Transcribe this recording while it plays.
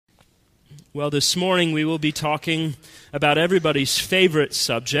Well, this morning we will be talking about everybody's favorite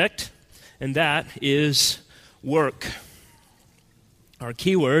subject, and that is work. Our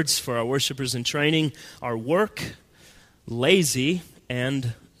keywords for our worshipers in training are work, lazy,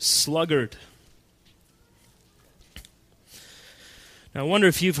 and sluggard. Now, I wonder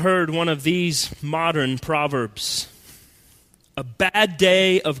if you've heard one of these modern proverbs. A bad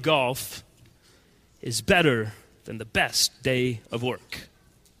day of golf is better than the best day of work.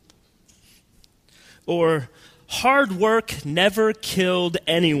 Or, hard work never killed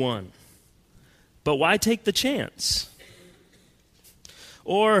anyone, but why take the chance?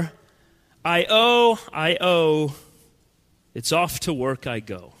 Or, I owe, it's off to work I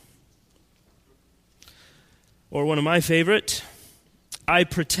go. Or one of my favorite, I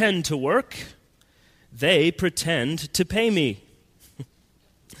pretend to work, they pretend to pay me.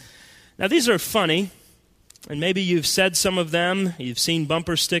 Now these are funny, and maybe you've said some of them, you've seen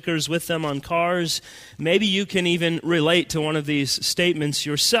bumper stickers with them on cars, maybe you can even relate to one of these statements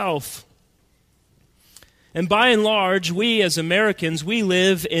yourself. And by and large, we as Americans, we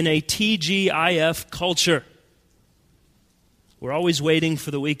live in a TGIF culture. We're always waiting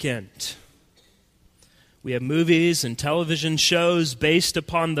for the weekend. We have movies and television shows based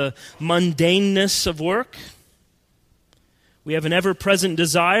upon the mundaneness of work. We have an ever-present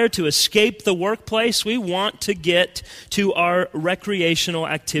desire to escape the workplace. We want to get to our recreational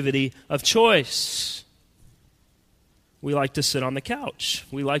activity of choice. We like to sit on the couch.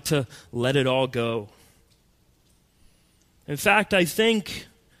 We like to let it all go. In fact, I think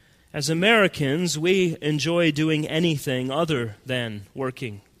as Americans, we enjoy doing anything other than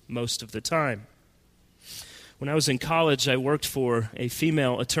working most of the time. When I was in college, I worked for a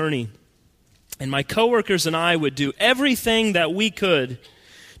female attorney. And my coworkers and I would do everything that we could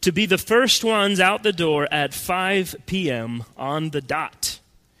to be the first ones out the door at 5 p.m. on the dot.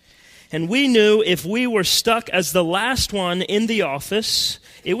 And we knew if we were stuck as the last one in the office,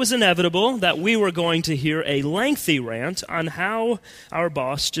 it was inevitable that we were going to hear a lengthy rant on how our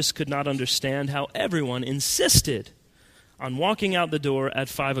boss just could not understand how everyone insisted on walking out the door at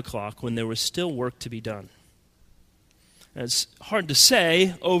 5 o'clock when there was still work to be done. It's hard to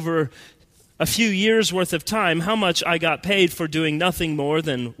say over a few years' worth of time how much I got paid for doing nothing more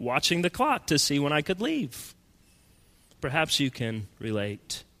than watching the clock to see when I could leave. Perhaps you can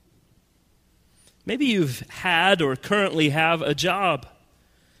relate. Maybe you've had or currently have a job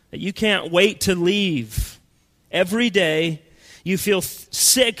that you can't wait to leave. Every day you feel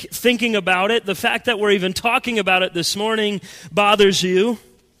sick thinking about it. The fact that we're even talking about it this morning bothers you.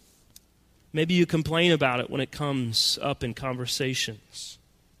 Maybe you complain about it when it comes up in conversations.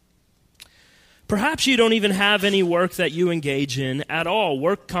 Perhaps you don't even have any work that you engage in at all.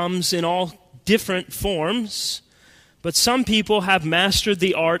 Work comes in all different forms, but some people have mastered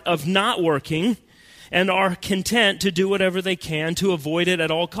the art of not working and are content to do whatever they can to avoid it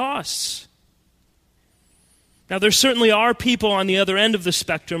at all costs. Now, there certainly are people on the other end of the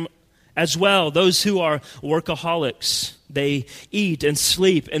spectrum as well, those who are workaholics. They eat and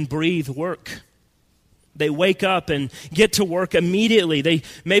sleep and breathe work. They wake up and get to work immediately. They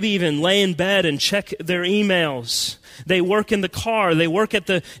maybe even lay in bed and check their emails. They work in the car. They work at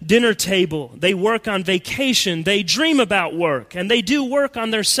the dinner table. They work on vacation. They dream about work. And they do work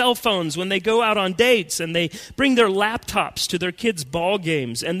on their cell phones when they go out on dates. And they bring their laptops to their kids' ball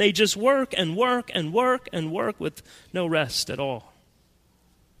games. And they just work and work and work and work with no rest at all.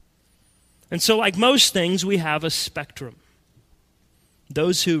 And so like most things, we have a spectrum.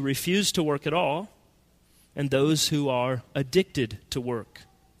 Those who refuse to work at all, and those who are addicted to work.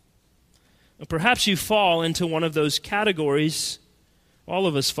 Perhaps you fall into one of those categories. All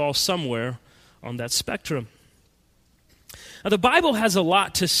of us fall somewhere on that spectrum. Now, the Bible has a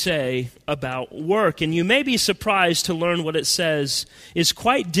lot to say about work, and you may be surprised to learn what it says is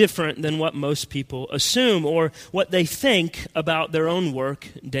quite different than what most people assume or what they think about their own work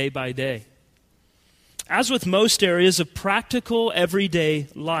day by day. As with most areas of practical everyday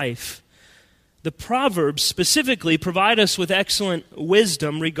life, the Proverbs specifically provide us with excellent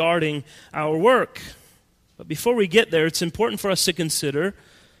wisdom regarding our work. But before we get there, it's important for us to consider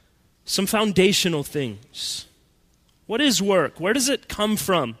some foundational things. What is work? Where does it come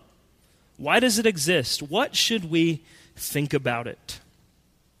from? Why does it exist? What should we think about it?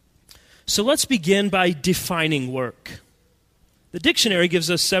 So let's begin by defining work. The dictionary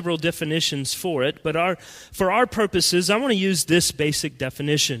gives us several definitions for it, but for our purposes, I want to use this basic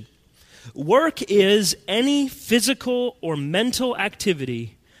definition. Work is any physical or mental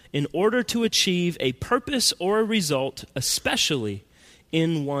activity in order to achieve a purpose or a result, especially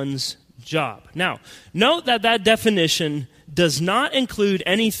in one's job. Now, note that that definition does not include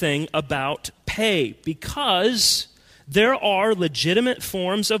anything about pay, because there are legitimate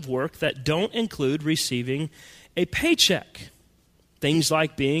forms of work that don't include receiving a paycheck. Things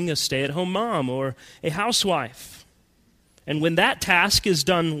like being a stay-at-home mom or a housewife. And when that task is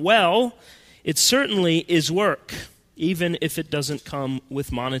done well, it certainly is work, even if it doesn't come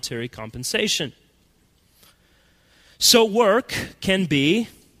with monetary compensation. So work can be,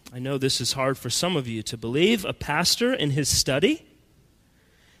 I know this is hard for some of you to believe, a pastor in his study,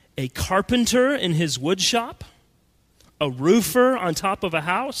 a carpenter in his wood shop, a roofer on top of a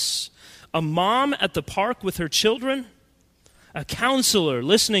house, a mom at the park with her children, a counselor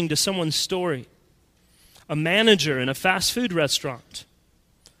listening to someone's story, a manager in a fast food restaurant,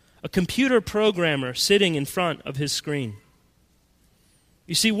 a computer programmer sitting in front of his screen.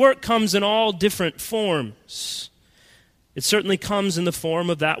 You see, work comes in all different forms. It certainly comes in the form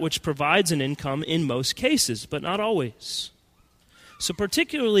of that which provides an income in most cases, but not always. So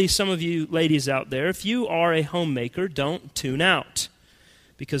particularly some of you ladies out there, if you are a homemaker, don't tune out,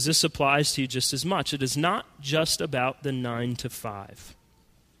 because this applies to you just as much. It is not just about the 9 to 5.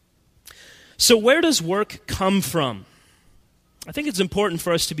 So where does work come from? I think it's important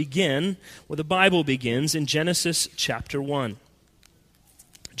for us to begin where the Bible begins, in Genesis chapter 1.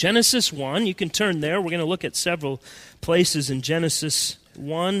 Genesis 1, you can turn there. We're going to look at several places in Genesis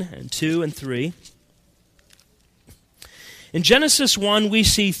 1 and 2 and 3. In Genesis 1, we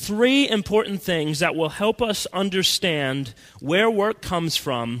see three important things that will help us understand where work comes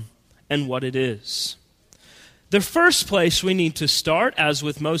from and what it is. The first place we need to start, as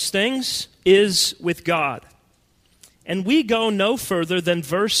with most things, is with God. And we go no further than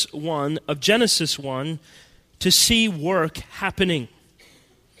verse 1 of Genesis 1 to see work happening.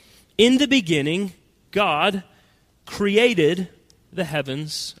 In the beginning, God created the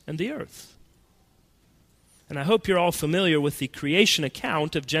heavens and the earth. And I hope you're all familiar with the creation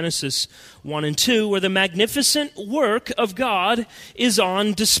account of Genesis 1 and 2, where the magnificent work of God is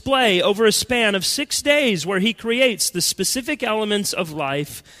on display over a span of 6 days, where he creates the specific elements of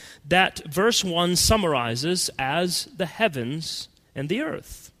life that verse 1 summarizes as the heavens and the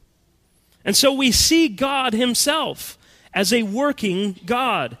earth. And so we see God himself as a working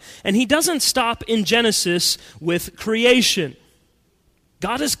God. And he doesn't stop in Genesis with creation.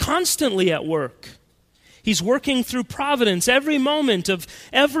 God is constantly at work. He's working through providence every moment of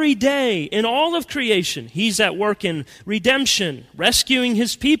every day in all of creation. He's at work in redemption, rescuing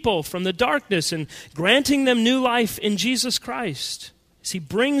his people from the darkness and granting them new life in Jesus Christ as he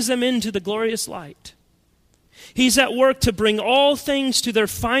brings them into the glorious light. He's at work to bring all things to their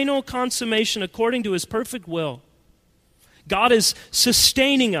final consummation according to his perfect will. God is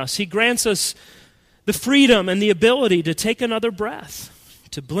sustaining us. He grants us the freedom and the ability to take another breath,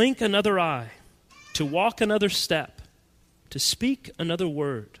 to blink another eye, to walk another step, to speak another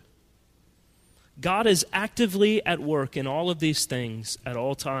word. God is actively at work in all of these things at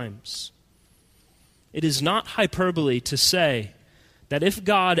all times. It is not hyperbole to say that if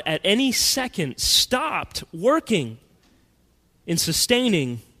God at any second stopped working in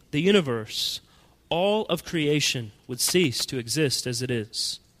sustaining the universe, all of creation would cease to exist as it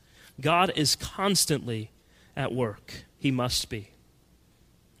is. God is constantly at work. He must be.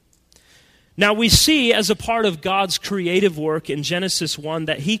 Now we see as a part of God's creative work in Genesis 1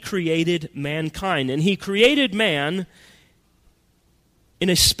 that he created mankind. And he created man in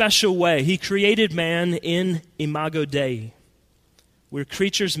a special way. He created man in Imago Dei. We're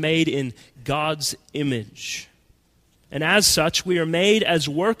creatures made in God's image. And as such, we are made as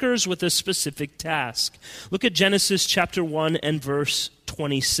workers with a specific task. Look at Genesis chapter 1 and verse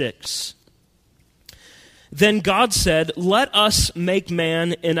 26. Then God said, "Let us make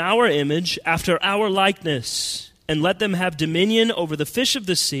man in our image, after our likeness, and let them have dominion over the fish of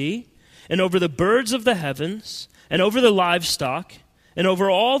the sea, and over the birds of the heavens, and over the livestock, and over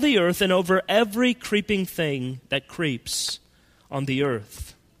all the earth, and over every creeping thing that creeps on the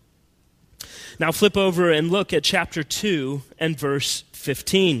earth." Now flip over and look at chapter 2 and verse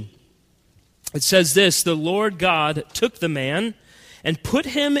 15. It says this, "The Lord God took the man and put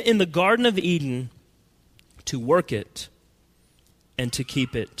him in the Garden of Eden to work it and to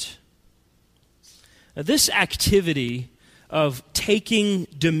keep it." Now, this activity of taking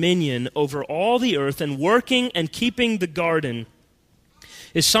dominion over all the earth and working and keeping the garden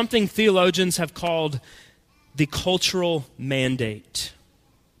is something theologians have called the cultural mandate.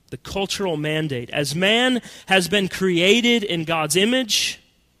 The cultural mandate. As man has been created in God's image,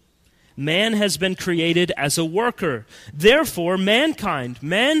 man has been created as a worker. Therefore, mankind,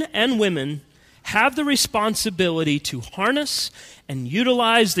 men and women, have the responsibility to harness and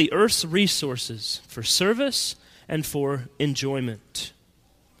utilize the earth's resources for service and for enjoyment.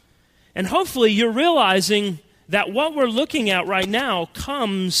 And hopefully you're realizing that what we're looking at right now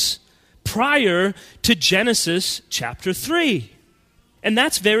comes prior to Genesis chapter 3. And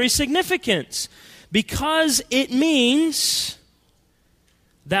that's very significant because it means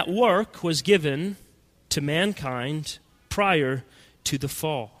that work was given to mankind prior to the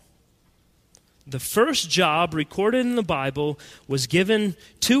fall. The first job recorded in the Bible was given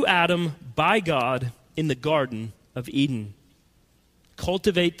to Adam by God in the Garden of Eden.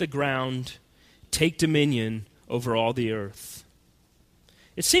 Cultivate the ground, take dominion over all the earth.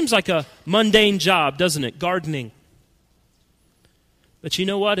 It seems like a mundane job, doesn't it? Gardening. But you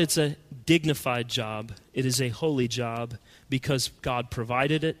know what? It's a dignified job. It is a holy job because God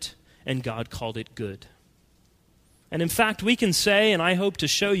provided it and God called it good. And in fact, we can say, and I hope to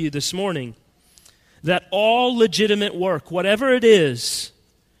show you this morning, that all legitimate work, whatever it is,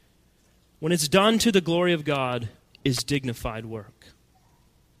 when it's done to the glory of God, is dignified work.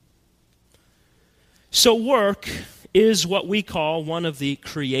 So work is what we call one of the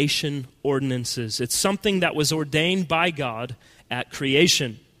creation ordinances. It's something that was ordained by God at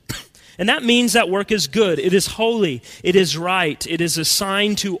creation. And that means that work is good, it is holy, it is right, it is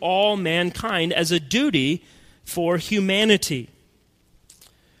assigned to all mankind as a duty for humanity.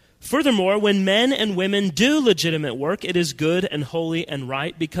 Furthermore, when men and women do legitimate work, it is good and holy and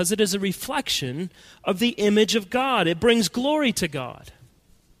right because it is a reflection of the image of God. It brings glory to God.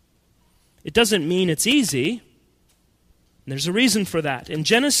 It doesn't mean it's easy. There's a reason for that. In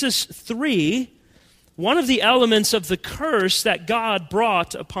Genesis 3, one of the elements of the curse that God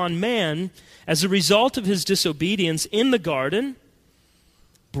brought upon man as a result of his disobedience in the garden,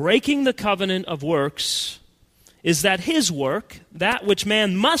 breaking the covenant of works, is that his work, that which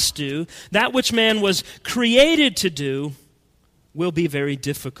man must do, that which man was created to do, will be very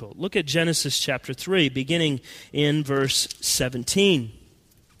difficult. Look at Genesis chapter 3, beginning in verse 17.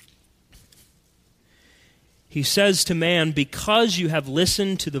 He says to man, "Because you have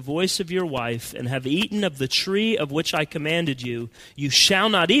listened to the voice of your wife and have eaten of the tree of which I commanded you, you shall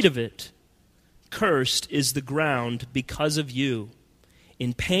not eat of it. Cursed is the ground because of you.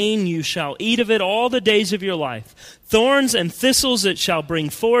 In pain you shall eat of it all the days of your life. Thorns and thistles it shall bring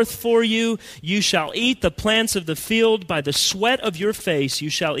forth for you. You shall eat the plants of the field. By the sweat of your face you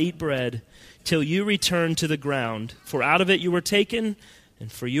shall eat bread, till you return to the ground. For out of it you were taken, and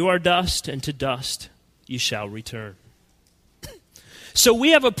for you are dust, and to dust you shall return." So we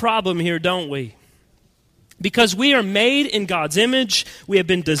have a problem here, don't we? Because we are made in God's image, we have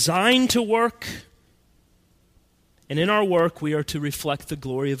been designed to work, and in our work we are to reflect the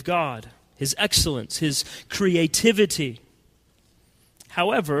glory of God, His excellence, His creativity.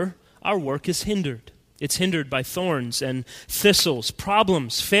 However, our work is hindered. It's hindered by thorns and thistles,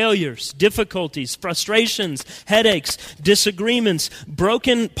 problems, failures, difficulties, frustrations, headaches, disagreements,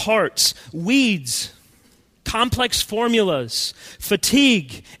 broken parts, weeds, complex formulas,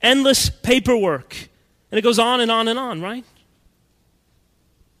 fatigue, endless paperwork. And it goes on and on and on, right?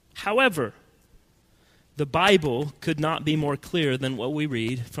 However, the Bible could not be more clear than what we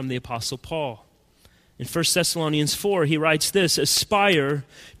read from the Apostle Paul. In 1 Thessalonians 4, he writes this: "Aspire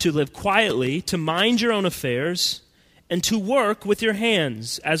to live quietly, to mind your own affairs, and to work with your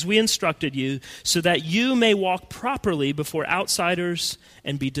hands, as we instructed you, so that you may walk properly before outsiders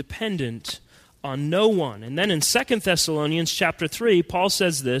and be dependent on no one." And then in 2 Thessalonians chapter 3, Paul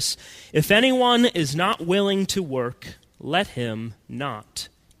says this: "If anyone is not willing to work, let him not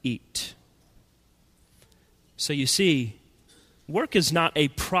eat." So you see, work is not a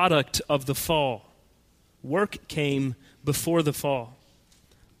product of the fall. Work came before the fall.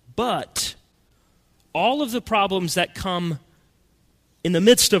 But all of the problems that come in the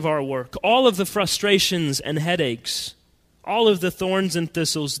midst of our work, all of the frustrations and headaches, all of the thorns and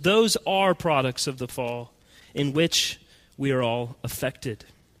thistles, those are products of the fall in which we are all affected.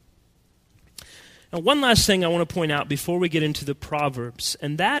 Now, one last thing I want to point out before we get into the Proverbs,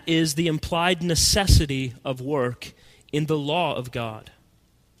 and that is the implied necessity of work in the law of God.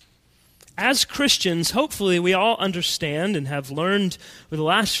 As Christians, hopefully we all understand and have learned over the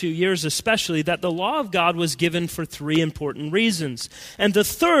last few years especially that the law of God was given for three important reasons. And the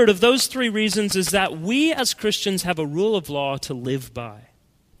third of those three reasons is that we as Christians have a rule of law to live by.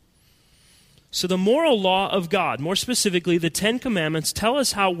 So the moral law of God, more specifically the Ten Commandments, tell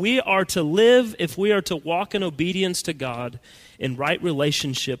us how we are to live if we are to walk in obedience to God in right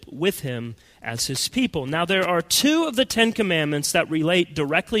relationship with Him as His people. Now there are two of the Ten Commandments that relate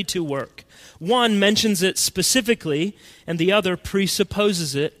directly to work. One mentions it specifically, and the other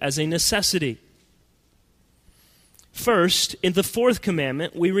presupposes it as a necessity. First, in the fourth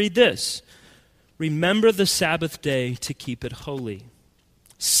commandment, we read this: remember the Sabbath day to keep it holy.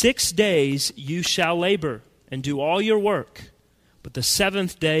 6 days you shall labor and do all your work, but the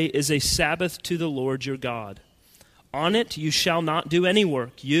seventh day is a Sabbath to the Lord your God. On it you shall not do any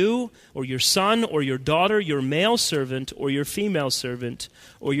work, you or your son or your daughter, your male servant or your female servant,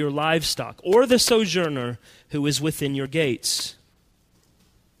 or your livestock, or the sojourner who is within your gates.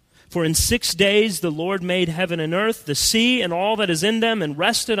 For in 6 days the Lord made heaven and earth, the sea and all that is in them, and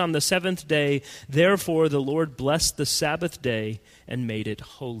rested on the seventh day. Therefore the Lord blessed the Sabbath day and made it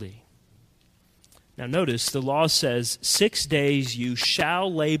holy. Now notice, the law says, 6 days you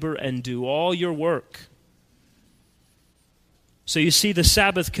shall labor and do all your work. So you see the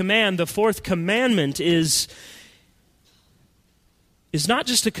Sabbath command, the fourth commandment is not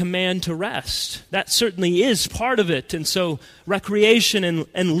just a command to rest. That certainly is part of it. And so recreation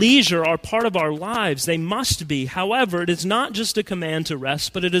and leisure are part of our lives. They must be. However, it is not just a command to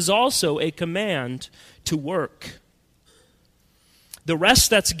rest, but it is also a command to work. The rest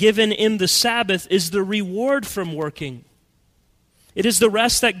that's given in the Sabbath is the reward from working. It is the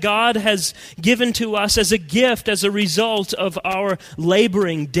rest that God has given to us as a gift, as a result of our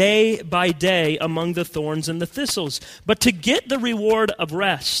laboring day by day among the thorns and the thistles. But to get the reward of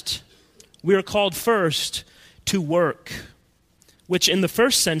rest, we are called first to work, which in the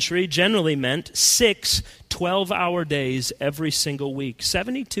first century generally meant 6 12-hour days every single week,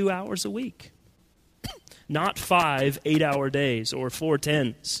 72 hours a week, not 5 8-hour days or 4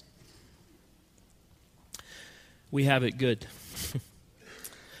 10s. We have it good.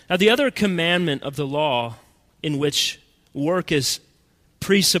 Now, the other commandment of the law in which work is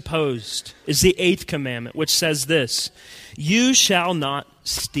presupposed is the eighth commandment, which says this: you shall not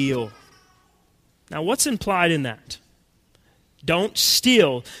steal. Now, what's implied in that? Don't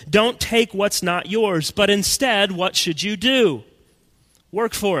steal. Don't take what's not yours. But instead, what should you do?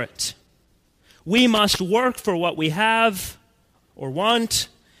 Work for it. We must work for what we have or want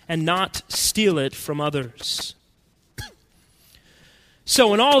and not steal it from others.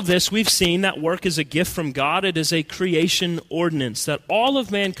 So in all of this, we've seen that work is a gift from God. It is a creation ordinance that all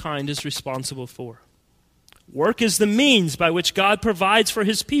of mankind is responsible for. Work is the means by which God provides for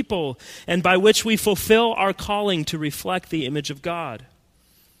his people and by which we fulfill our calling to reflect the image of God.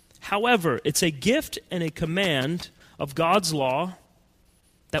 However, it's a gift and a command of God's law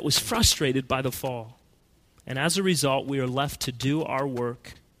that was frustrated by the fall. And as a result, we are left to do our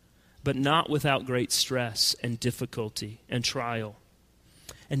work, but not without great stress and difficulty and trial.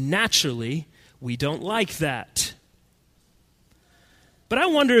 And naturally, we don't like that. But I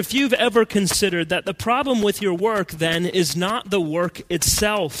wonder if you've ever considered that the problem with your work then is not the work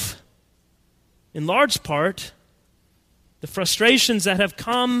itself. In large part, the frustrations that have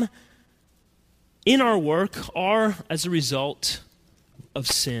come in our work are as a result of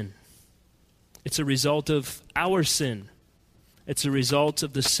sin. It's a result of our sin. It's a result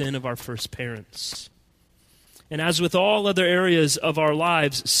of the sin of our first parents. And as with all other areas of our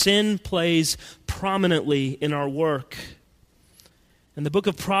lives, sin plays prominently in our work. And the book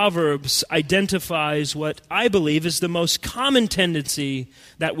of Proverbs identifies what I believe is the most common tendency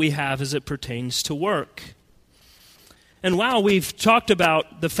that we have as it pertains to work. And while we've talked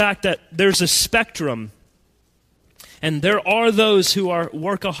about the fact that there's a spectrum, and there are those who are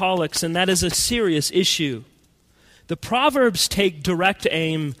workaholics, and that is a serious issue, the Proverbs take direct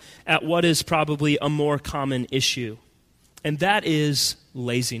aim at what is probably a more common issue, and that is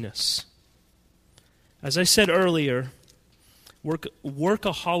laziness. As I said earlier,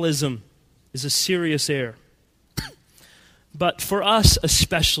 workaholism is a serious error. But for us,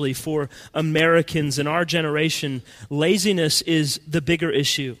 especially for Americans in our generation, laziness is the bigger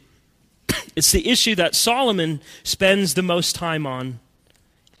issue. It's the issue that Solomon spends the most time on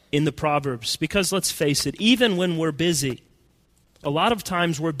in the Proverbs. Because let's face it, even when we're busy, a lot of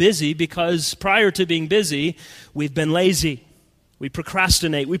times we're busy because prior to being busy, we've been lazy. We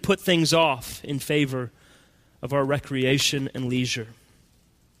procrastinate. We put things off in favor of our recreation and leisure.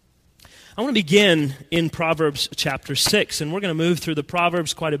 I want to begin in Proverbs chapter 6, and we're going to move through the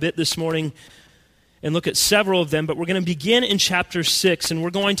Proverbs quite a bit this morning and look at several of them, but we're going to begin in chapter 6, and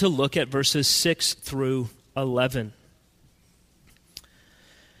we're going to look at verses 6 through 11.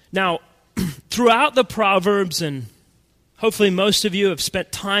 Now, throughout the Proverbs, and hopefully most of you have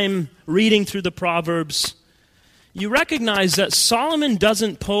spent time reading through the Proverbs, you recognize that Solomon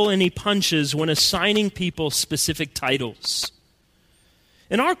doesn't pull any punches when assigning people specific titles.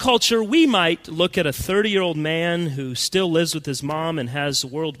 In our culture, we might look at a 30-year-old man who still lives with his mom and has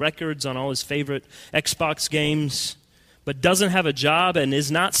world records on all his favorite Xbox games, but doesn't have a job and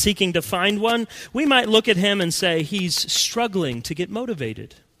is not seeking to find one, we might look at him and say he's struggling to get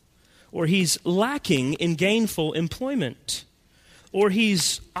motivated, or he's lacking in gainful employment, or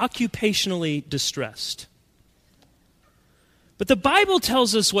he's occupationally distressed. But the Bible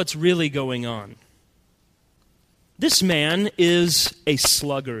tells us what's really going on. This man is a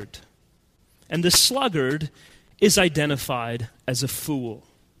sluggard, and the sluggard is identified as a fool.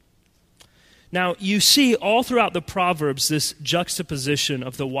 Now, you see all throughout the Proverbs this juxtaposition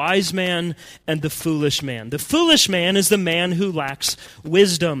of the wise man and the foolish man. The foolish man is the man who lacks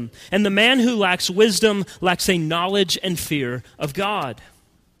wisdom, and the man who lacks wisdom lacks a knowledge and fear of God.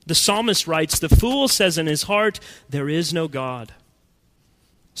 The psalmist writes, "The fool says in his heart, 'There is no God.'"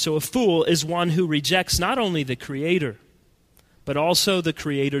 So a fool is one who rejects not only the Creator, but also the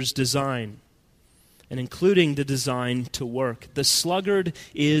Creator's design, and including the design to work. The sluggard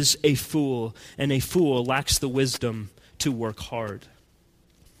is a fool, and a fool lacks the wisdom to work hard.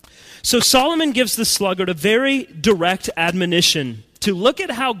 So Solomon gives the sluggard a very direct admonition to look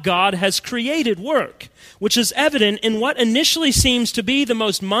at how God has created work, which is evident in what initially seems to be the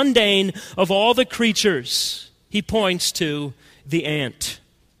most mundane of all the creatures. He points to the ant.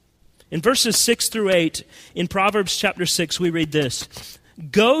 In verses 6 through 8, in Proverbs chapter 6, we read this: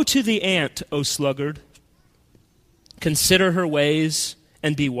 "Go to the ant, O sluggard. Consider her ways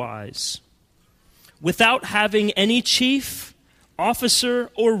and be wise. Without having any chief,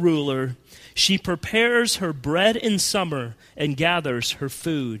 officer, or ruler, she prepares her bread in summer and gathers her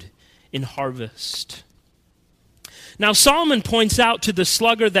food in harvest." Now Solomon points out to the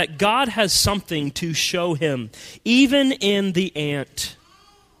sluggard that God has something to show him, even in the ant.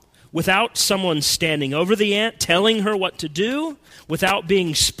 Without someone standing over the ant, telling her what to do, without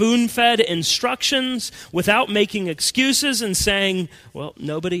being spoon-fed instructions, without making excuses and saying, "Well,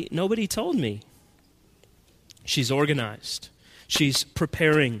 nobody told me." She's organized. She's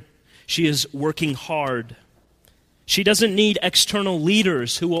preparing. She is working hard. She doesn't need external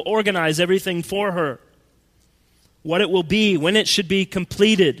leaders who will organize everything for her, what it will be, when it should be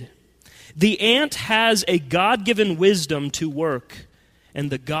completed. The ant has a God-given wisdom to work, and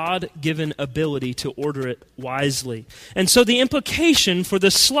the God-given ability to order it wisely. And so the implication for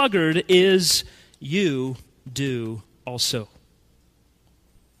the sluggard is, you do also.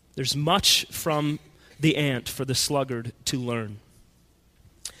 There's much from the ant for the sluggard to learn.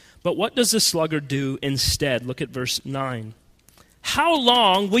 But what does the sluggard do instead? Look at verse 9. "How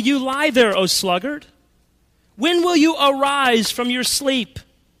long will you lie there, O sluggard? When will you arise from your sleep?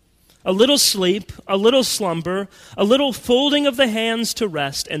 A little sleep, a little slumber, a little folding of the hands to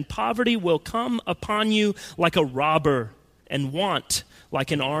rest, and poverty will come upon you like a robber, and want like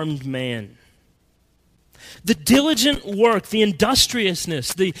an armed man." The diligent work, the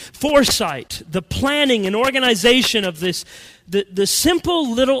industriousness, the foresight, the planning and organization of this, the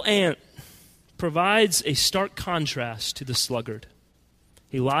simple little ant provides a stark contrast to the sluggard.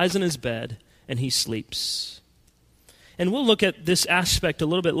 He lies in his bed and he sleeps. And we'll look at this aspect a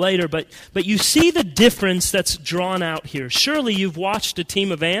little bit later, but you see the difference that's drawn out here. Surely you've watched a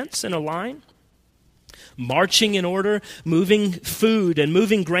team of ants in a line, marching in order, moving food and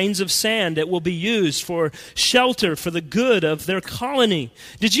moving grains of sand that will be used for shelter for the good of their colony.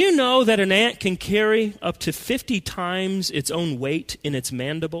 Did you know that an ant can carry up to 50 times its own weight in its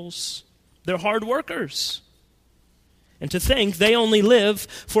mandibles? They're hard workers. And to think they only live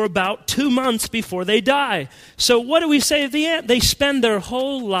for about 2 months before they die. So what do we say of the ant? They spend their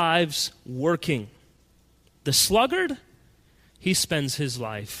whole lives working. The sluggard, he spends his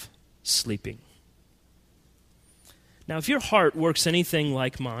life sleeping. Now, if your heart works anything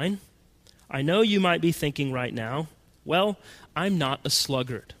like mine, I know you might be thinking right now, well, I'm not a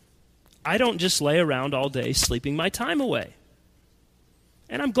sluggard. I don't just lay around all day sleeping my time away.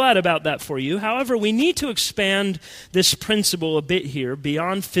 And I'm glad about that for you. However, we need to expand this principle a bit here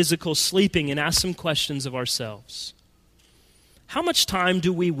beyond physical sleeping and ask some questions of ourselves. How much time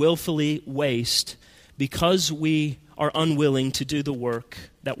do we willfully waste because we are unwilling to do the work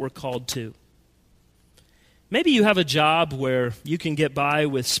that we're called to? Maybe you have a job where you can get by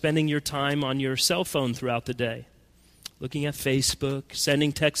with spending your time on your cell phone throughout the day, looking at Facebook,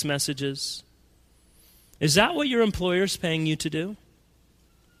 sending text messages. Is that what your employer's paying you to do?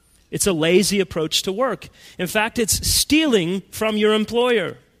 It's a lazy approach to work. In fact, it's stealing from your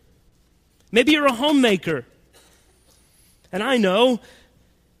employer. Maybe you're a homemaker. And I know,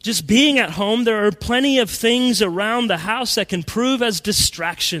 just being at home, there are plenty of things around the house that can prove as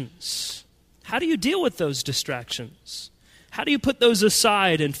distractions. How do you deal with those distractions? How do you put those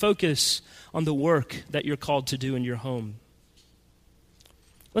aside and focus on the work that you're called to do in your home?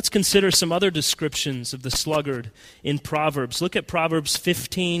 Let's consider some other descriptions of the sluggard in Proverbs. Look at Proverbs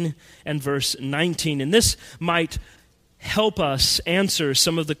 15 and verse 19. And this might help us answer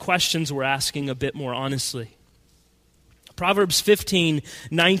some of the questions we're asking a bit more honestly. Proverbs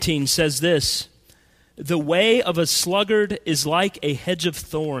 15:19 says this, "The way of a sluggard is like a hedge of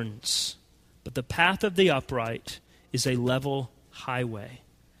thorns, but the path of the upright is a level highway."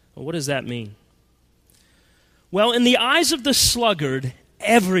 Well, what does that mean? Well, in the eyes of the sluggard,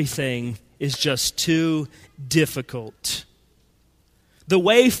 everything is just too difficult. The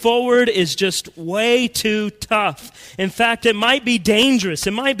way forward is just way too tough. In fact, it might be dangerous.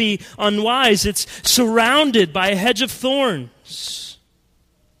 It might be unwise. It's surrounded by a hedge of thorns.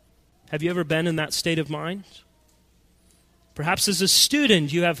 Have you ever been in that state of mind? Perhaps as a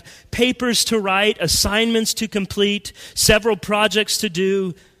student, you have papers to write, assignments to complete, several projects to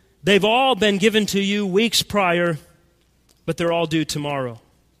do. They've all been given to you weeks prior, but they're all due tomorrow,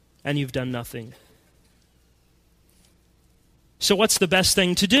 and you've done nothing. So what's the best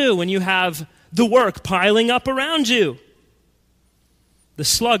thing to do when you have the work piling up around you? The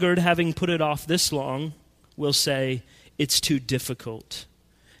sluggard, having put it off this long, will say, "It's too difficult.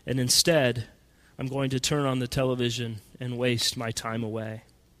 And instead, I'm going to turn on the television and waste my time away."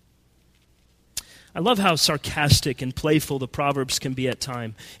 I love how sarcastic and playful the Proverbs can be at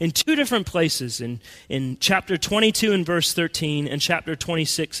times. In two different places, in chapter 22 and verse 13 and chapter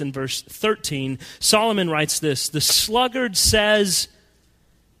 26 and verse 13, Solomon writes this, "The sluggard says,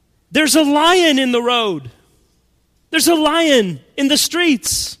 'There's a lion in the road. There's a lion in the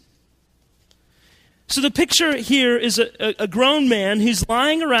streets.'" So the picture here is a grown man who's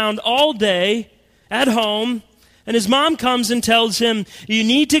lying around all day at home, and his mom comes and tells him, "You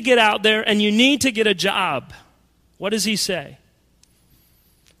need to get out there and you need to get a job." What does he say?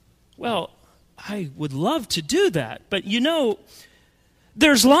 "Well, I would love to do that, but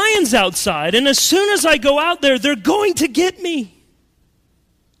there's lions outside, and as soon as I go out there, they're going to get me."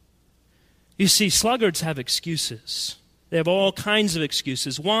 You see, sluggards have excuses. They have all kinds of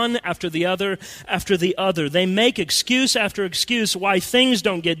excuses, one after the other after the other. They make excuse after excuse why things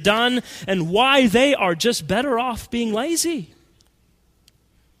don't get done and why they are just better off being lazy.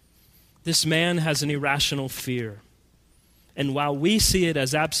 This man has an irrational fear. And while we see it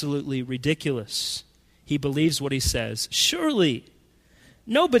as absolutely ridiculous, he believes what he says. Surely,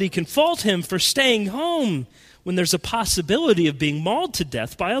 nobody can fault him for staying home when there's a possibility of being mauled to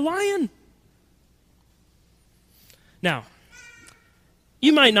death by a lion. Now,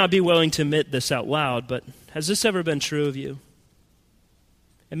 you might not be willing to admit this out loud, but has this ever been true of you?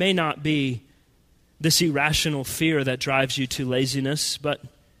 It may not be this irrational fear that drives you to laziness, but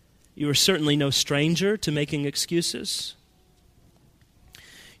you are certainly no stranger to making excuses.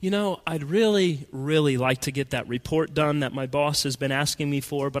 I'd really, really like to get that report done that my boss has been asking me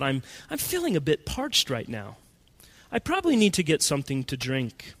for, but I'm feeling a bit parched right now. I probably need to get something to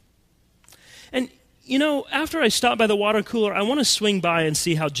drink. And after I stop by the water cooler, I want to swing by and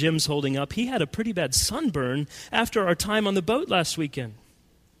see how Jim's holding up. He had a pretty bad sunburn after our time on the boat last weekend.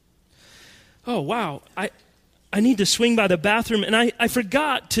 Oh, wow. I need to swing by the bathroom, and I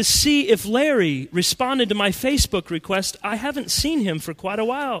forgot to see if Larry responded to my Facebook request. I haven't seen him for quite a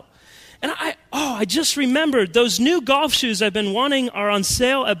while. And I just remembered those new golf shoes I've been wanting are on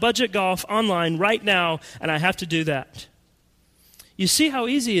sale at Budget Golf online right now, and I have to do that. You see how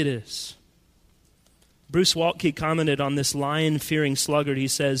easy it is. Bruce Waltke commented on this lion-fearing sluggard. He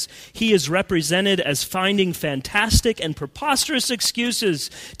says, "He is represented as finding fantastic and preposterous excuses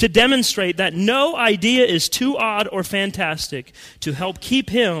to demonstrate that no idea is too odd or fantastic to help keep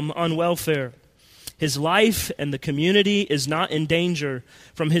him on welfare. His life and the community is not in danger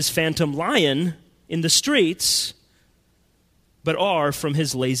from his phantom lion in the streets, but are from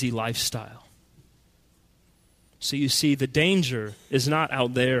his lazy lifestyle." So you see, the danger is not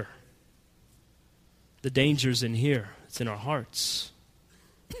out there. The danger's in here. It's in our hearts.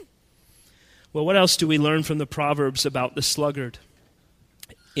 Well, what else do we learn from the Proverbs about the sluggard?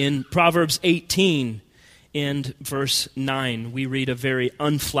 In Proverbs 18 and verse 9, we read a very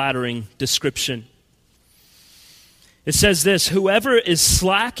unflattering description. It says this, "Whoever is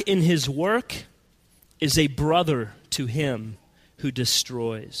slack in his work is a brother to him who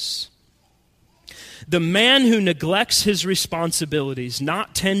destroys." The man who neglects his responsibilities,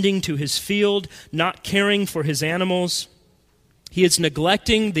 not tending to his field, not caring for his animals, he is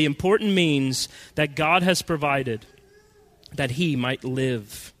neglecting the important means that God has provided that he might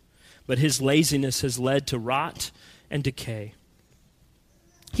live. But his laziness has led to rot and decay.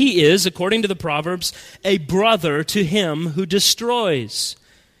 He is, according to the Proverbs, a brother to him who destroys.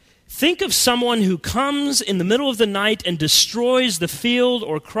 Think of someone who comes in the middle of the night and destroys the field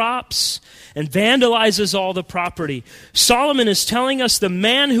or crops and vandalizes all the property. Solomon is telling us the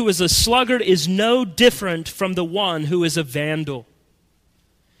man who is a sluggard is no different from the one who is a vandal.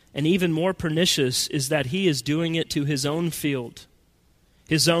 And even more pernicious is that he is doing it to his own field,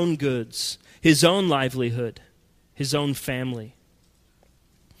 his own goods, his own livelihood, his own family.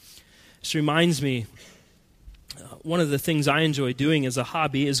 This reminds me, one of the things I enjoy doing as a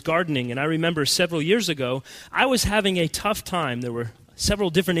hobby is gardening. And I remember several years ago, I was having a tough time. There were several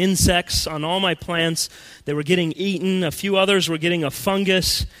different insects on all my plants. They were getting eaten. A few others were getting a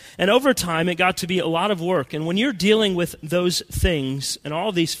fungus. And over time, it got to be a lot of work. And when you're dealing with those things and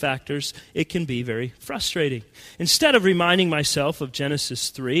all these factors, it can be very frustrating. Instead of reminding myself of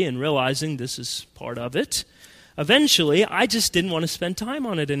Genesis 3 and realizing this is part of it, eventually, I just didn't want to spend time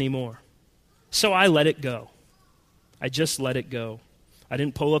on it anymore. So I let it go. I just let it go. I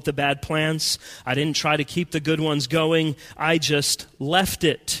didn't pull up the bad plants. I didn't try to keep the good ones going. I just left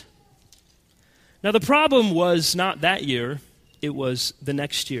it. Now, the problem was not that year. It was the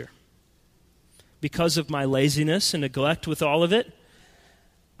next year. Because of my laziness and neglect with all of it,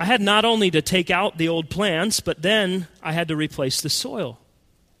 I had not only to take out the old plants, but then I had to replace the soil.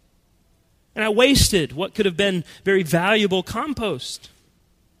 And I wasted what could have been very valuable compost.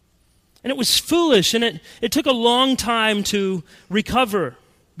 And it was foolish, and it took a long time to recover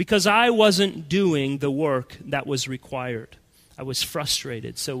because I wasn't doing the work that was required. I was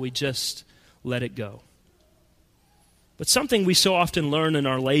frustrated, so we just let it go. But something we so often learn in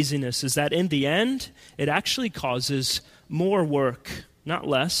our laziness is that in the end, it actually causes more work, not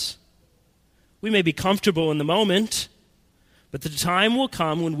less. We may be comfortable in the moment, but the time will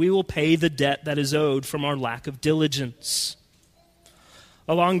come when we will pay the debt that is owed from our lack of diligence.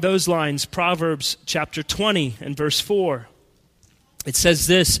 Along those lines, Proverbs chapter 20 and verse 4, it says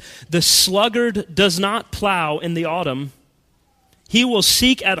this, "The sluggard does not plow in the autumn. He will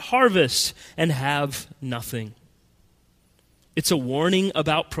seek at harvest and have nothing." It's a warning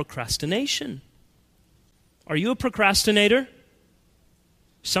about procrastination. Are you a procrastinator?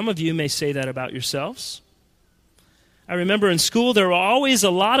 Some of you may say that about yourselves. I remember in school there were always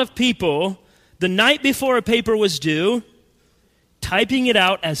a lot of people, the night before a paper was due, typing it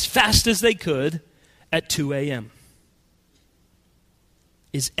out as fast as they could at 2 a.m.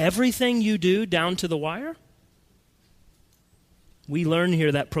 Is everything you do down to the wire? We learn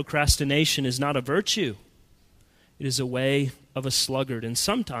here that procrastination is not a virtue. It is a way of a sluggard, and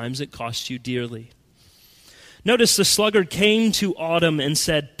sometimes it costs you dearly. Notice the sluggard came to autumn and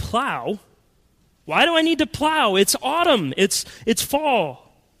said, "Plow? Why do I need to plow? It's autumn. It's fall."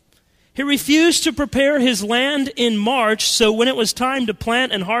 He refused to prepare his land in March, so when it was time to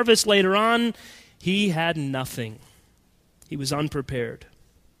plant and harvest later on, he had nothing. He was unprepared.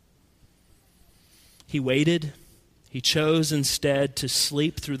 He waited. He chose instead to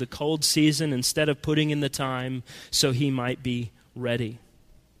sleep through the cold season instead of putting in the time so he might be ready.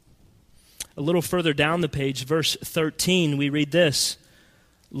 A little further down the page, verse 13, we read this,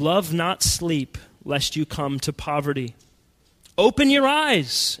 "Love not sleep, lest you come to poverty. Open your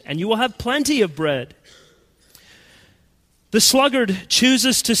eyes, and you will have plenty of bread." The sluggard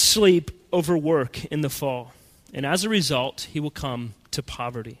chooses to sleep over work in the fall, and as a result, he will come to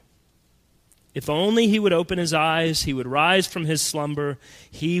poverty. If only he would open his eyes, he would rise from his slumber,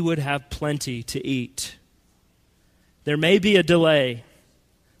 he would have plenty to eat. There may be a delay,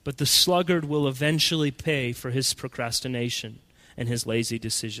 but the sluggard will eventually pay for his procrastination and his lazy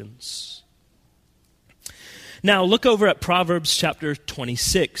decisions. Now, look over at Proverbs chapter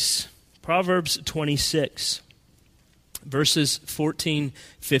 26. Proverbs 26, verses 14,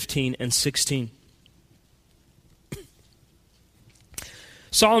 15, and 16.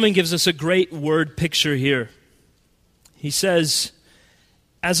 Solomon gives us a great word picture here. He says,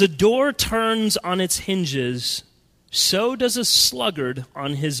 "As a door turns on its hinges, so does a sluggard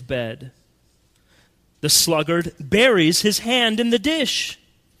on his bed. The sluggard buries his hand in the dish.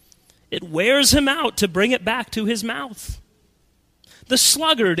 It wears him out to bring it back to his mouth. The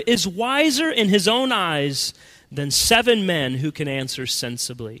sluggard is wiser in his own eyes than 7 men who can answer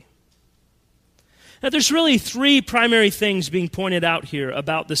sensibly." Now, there's really 3 primary things being pointed out here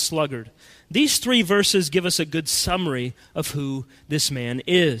about the sluggard. These 3 verses give us a good summary of who this man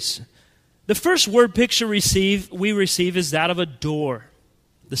is. The first word picture we receive is that of a door.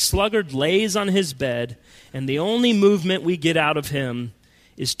 The sluggard lays on his bed, and the only movement we get out of him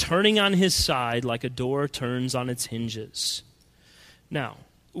is turning on his side like a door turns on its hinges. Now,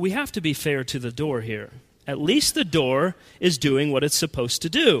 we have to be fair to the door here. At least the door is doing what it's supposed to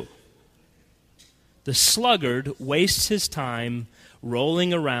do. The sluggard wastes his time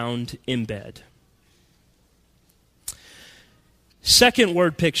rolling around in bed. Second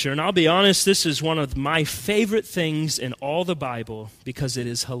word picture, and I'll be honest, this is one of my favorite things in all the Bible because it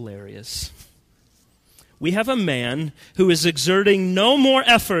is hilarious. We have a man who is exerting no more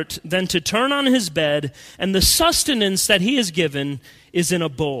effort than to turn on his bed, and the sustenance that he is given is in a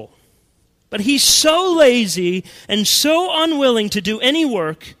bowl. But he's so lazy and so unwilling to do any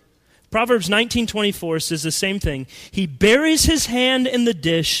work. Proverbs 19:24 says the same thing. He buries his hand in the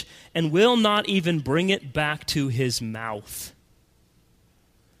dish and will not even bring it back to his mouth.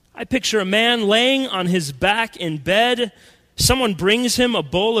 I picture a man laying on his back in bed. Someone brings him a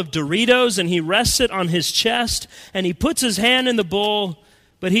bowl of Doritos and he rests it on his chest and he puts his hand in the bowl,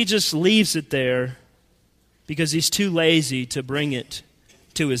 but he just leaves it there because he's too lazy to bring it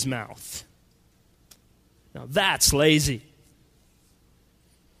to his mouth. Now that's lazy.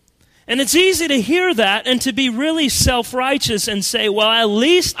 And it's easy to hear that and to be really self-righteous and say, well, at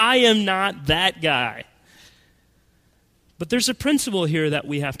least I am not that guy. But there's a principle here that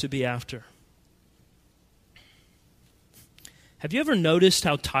we have to be after. Have you ever noticed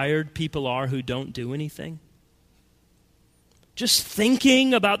how tired people are who don't do anything? Just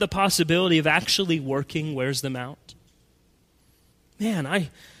thinking about the possibility of actually working wears them out. Man,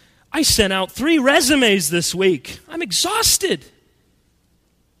 I sent out 3 resumes this week. I'm exhausted.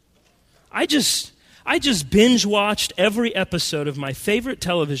 I just binge watched every episode of my favorite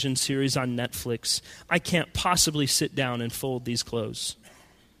television series on Netflix. I can't possibly sit down and fold these clothes.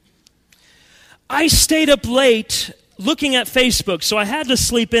 I stayed up late looking at Facebook, so I had to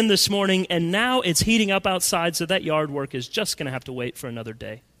sleep in this morning, and now it's heating up outside, so that yard work is just going to have to wait for another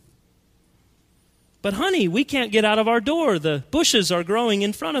day. But honey, we can't get out of our door. The bushes are growing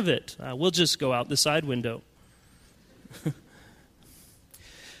in front of it. We'll just go out the side window.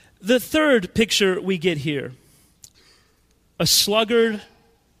 The third picture we get here, a sluggard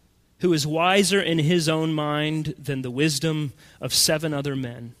who is wiser in his own mind than the wisdom of 7 other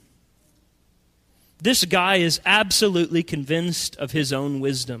men. This guy is absolutely convinced of his own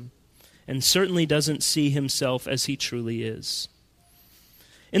wisdom and certainly doesn't see himself as he truly is.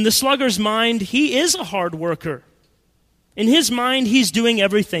 In the sluggard's mind, he is a hard worker. In his mind, he's doing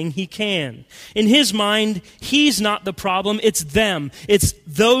everything he can. In his mind, he's not the problem, it's them. It's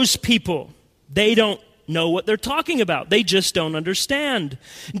those people. They don't know what they're talking about. They just don't understand.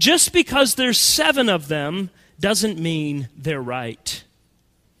 Just because there's 7 of them doesn't mean they're right.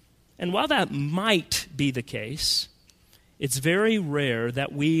 And while that might be the case, it's very rare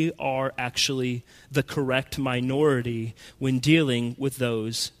that we are actually the correct minority when dealing with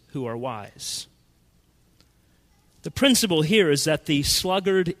those who are wise. The principle here is that the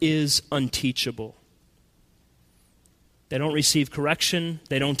sluggard is unteachable. They don't receive correction.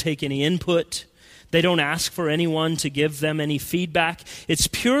 They don't take any input. They don't ask for anyone to give them any feedback. It's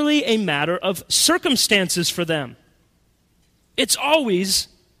purely a matter of circumstances for them. It's always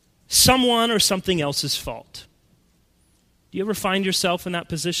someone or something else's fault. Do you ever find yourself in that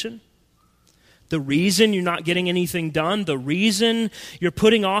position? The reason you're not getting anything done, the reason you're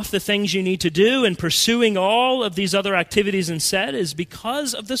putting off the things you need to do and pursuing all of these other activities instead is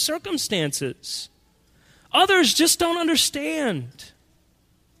because of the circumstances. Others just don't understand.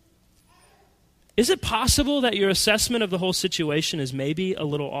 Is it possible that your assessment of the whole situation is maybe a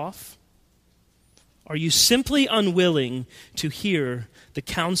little off? Are you simply unwilling to hear the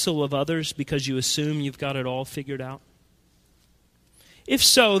counsel of others because you assume you've got it all figured out? If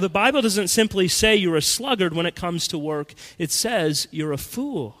so, the Bible doesn't simply say you're a sluggard when it comes to work. It says you're a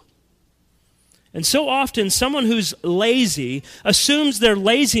fool. And so often, someone who's lazy assumes their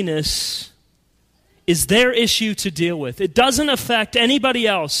laziness is their issue to deal with. It doesn't affect anybody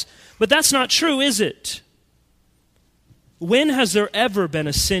else. But that's not true, is it? When has there ever been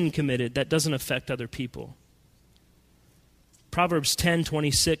a sin committed that doesn't affect other people? Proverbs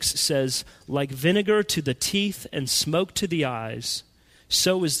 10:26 says, like vinegar to the teeth and smoke to the eyes,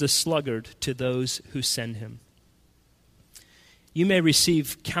 so is the sluggard to those who send him. You may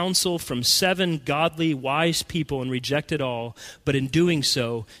receive counsel from 7 godly, wise people and reject it all, but in doing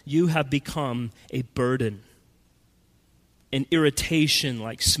so, you have become a burden, an irritation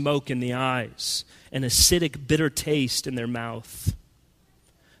like smoke in the eyes, an acidic, bitter taste in their mouth.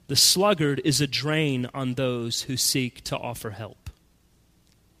 The sluggard is a drain on those who seek to offer help.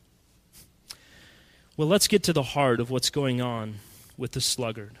 Well, let's get to the heart of what's going on with the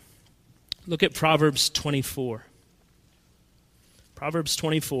sluggard. Look at Proverbs 24. Proverbs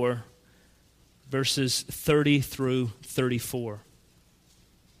 24, verses 30 through 34.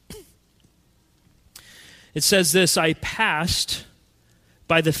 It says this, I passed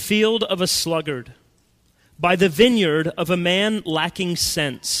by the field of a sluggard, by the vineyard of a man lacking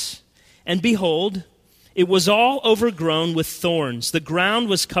sense. And behold, it was all overgrown with thorns. The ground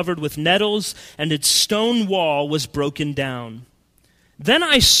was covered with nettles, and its stone wall was broken down. Then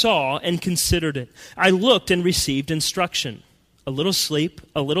I saw and considered it. I looked and received instruction. A little sleep,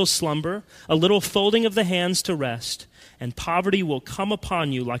 a little slumber, a little folding of the hands to rest, and poverty will come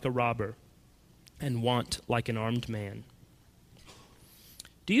upon you like a robber, and want like an armed man.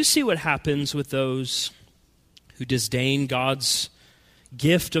 Do you see what happens with those who disdain God's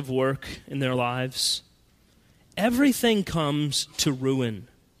gift of work in their lives? Everything comes to ruin.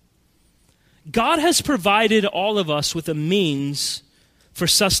 God has provided all of us with a means for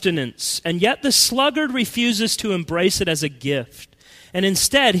sustenance, and yet the sluggard refuses to embrace it as a gift, and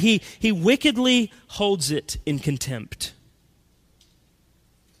instead he wickedly holds it in contempt.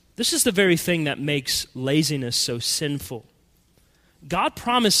 This is the very thing that makes laziness so sinful. God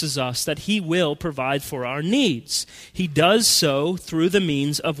promises us that He will provide for our needs. He does so through the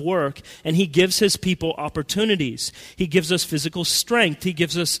means of work, and He gives His people opportunities. He gives us physical strength. He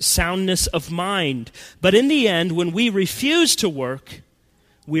gives us soundness of mind. But in the end, when we refuse to work,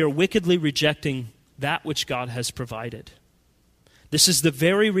 we are wickedly rejecting that which God has provided. This is the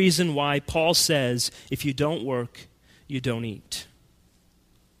very reason why Paul says, if you don't work, you don't eat.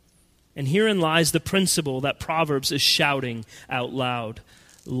 And herein lies the principle that Proverbs is shouting out loud.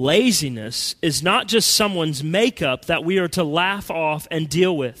 Laziness is not just someone's makeup that we are to laugh off and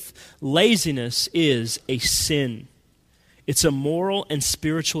deal with. Laziness is a sin. It's a moral and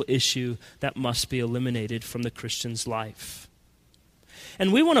spiritual issue that must be eliminated from the Christian's life.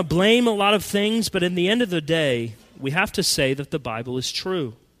 And we want to blame a lot of things, but in the end of the day, we have to say that the Bible is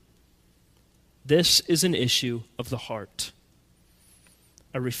true. This is an issue of the heart.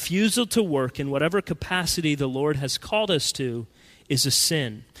 A refusal to work in whatever capacity the Lord has called us to is a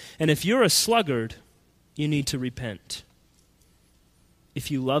sin. And if you're a sluggard, you need to repent.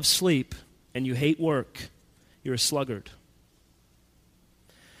 If you love sleep and you hate work, you're a sluggard.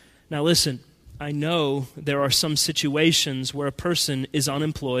 Now listen, I know there are some situations where a person is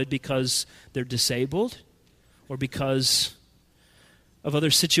unemployed because they're disabled or because of other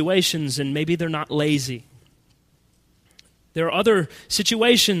situations, and maybe they're not lazy. There are other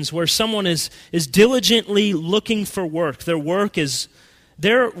situations where someone is diligently looking for work. Their work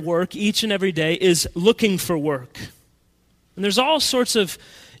each and every day is looking for work. And there's all sorts of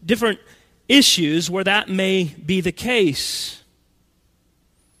different issues where that may be the case.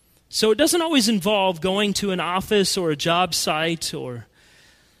 So it doesn't always involve going to an office or a job site or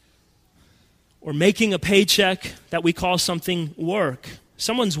making a paycheck that we call something work.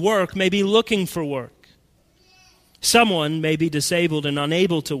 Someone's work may be looking for work. Someone may be disabled and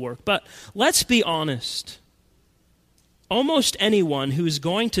unable to work. But let's be honest. Almost anyone who is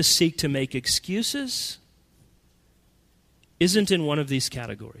going to seek to make excuses isn't in one of these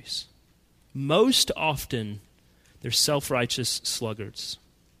categories. Most often, they're self-righteous sluggards.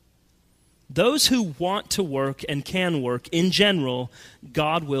 Those who want to work and can work, in general,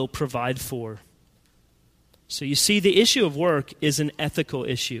 God will provide for. So you see, the issue of work is an ethical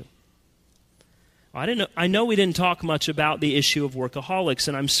issue. I know we didn't talk much about the issue of workaholics,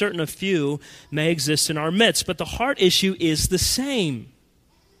 and I'm certain a few may exist in our midst, but the heart issue is the same.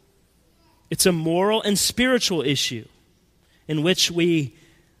 It's a moral and spiritual issue in which we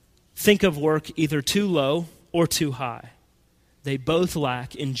think of work either too low or too high. They both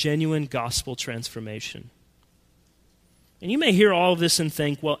lack in genuine gospel transformation. And you may hear all of this and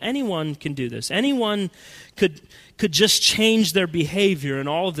think, well, anyone can do this. Anyone could just change their behavior, and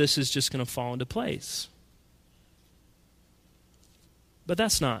all of this is just going to fall into place. But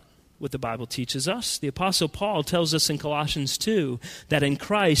that's not what the Bible teaches us. The Apostle Paul tells us in Colossians 2 that in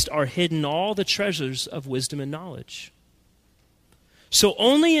Christ are hidden all the treasures of wisdom and knowledge. So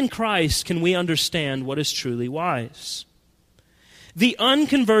only in Christ can we understand what is truly wise. The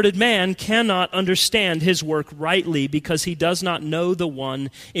unconverted man cannot understand his work rightly because he does not know the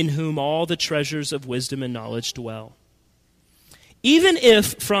one in whom all the treasures of wisdom and knowledge dwell. Even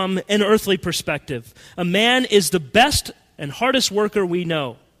if, from an earthly perspective, a man is the best and hardest worker we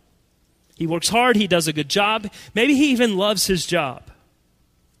know, he works hard, he does a good job, maybe he even loves his job,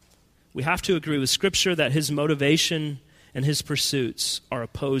 we have to agree with Scripture that his motivation and his pursuits are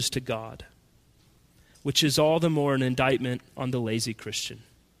opposed to God, which is all the more an indictment on the lazy Christian.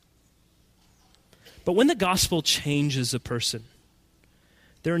 But when the gospel changes a person,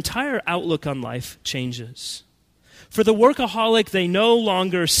 their entire outlook on life changes. For the workaholic, they no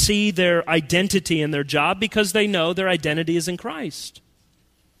longer see their identity in their job because they know their identity is in Christ.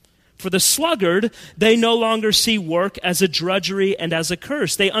 For the sluggard, they no longer see work as a drudgery and as a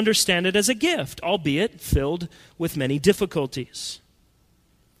curse. They understand it as a gift, albeit filled with many difficulties.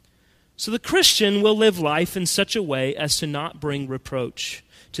 So the Christian will live life in such a way as to not bring reproach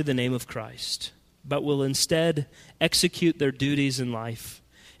to the name of Christ, but will instead execute their duties in life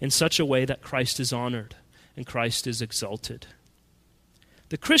in such a way that Christ is honored and Christ is exalted.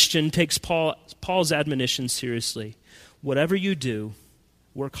 The Christian takes Paul's admonition seriously. Whatever you do,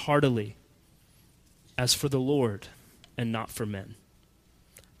 work heartily as for the Lord and not for men.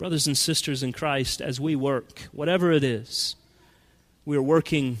 Brothers and sisters in Christ, as we work, whatever it is, we are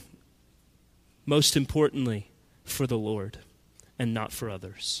working most importantly for the Lord and not for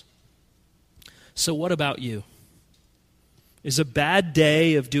others. So what about you? Is a bad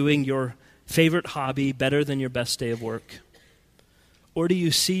day of doing your favorite hobby better than your best day of work? Or do you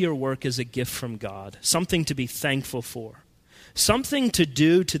see your work as a gift from God, something to be thankful for, something to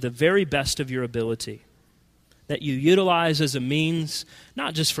do to the very best of your ability, that you utilize as a means,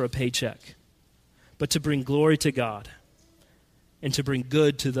 not just for a paycheck, but to bring glory to God and to bring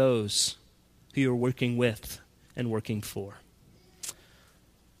good to those who you're working with and working for?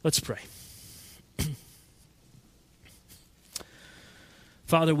 Let's pray.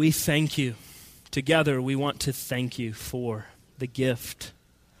 Father, we thank you. Together, we want to thank you for the gift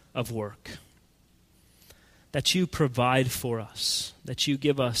of work, that you provide for us, that you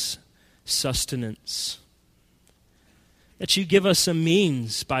give us sustenance, that you give us a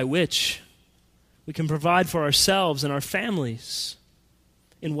means by which we can provide for ourselves and our families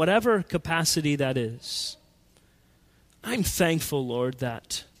in whatever capacity that is. I'm thankful, Lord,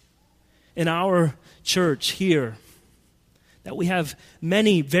 that in our church here, that we have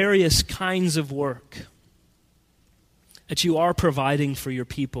many various kinds of work that you are providing for your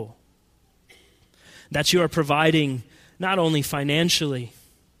people, that you are providing not only financially,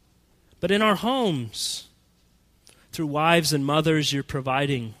 but in our homes. Through wives and mothers, you're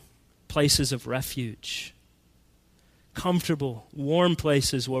providing places of refuge, comfortable, warm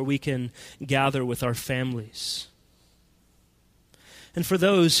places where we can gather with our families. And for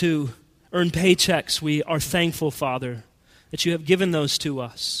those who earn paychecks, we are thankful, Father, that you have given those to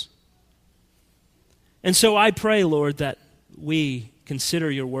us. And so I pray, Lord, that we consider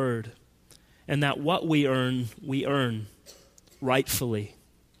your word and that what we earn rightfully.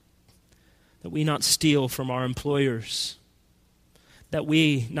 That we not steal from our employers. That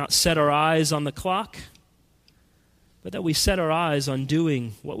we not set our eyes on the clock, but that we set our eyes on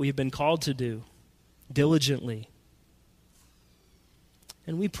doing what we've been called to do diligently.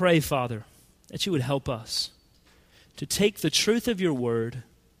 And we pray, Father, that you would help us to take the truth of your word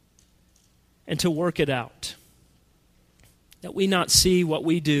and to work it out. That we not see what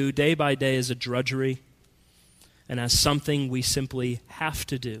we do day by day as a drudgery and as something we simply have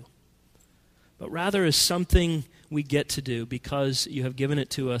to do, but rather as something we get to do because you have given it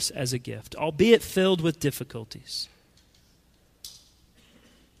to us as a gift, albeit filled with difficulties.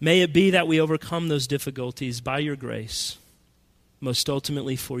 May it be that we overcome those difficulties by your grace, most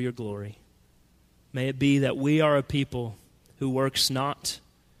ultimately for your glory. May it be that we are a people who works not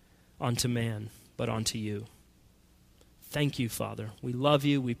unto man, but unto you. Thank you, Father. We love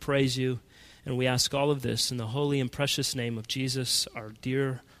you, we praise you, and we ask all of this in the holy and precious name of Jesus, our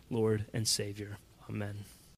dear Lord and Savior. Amen.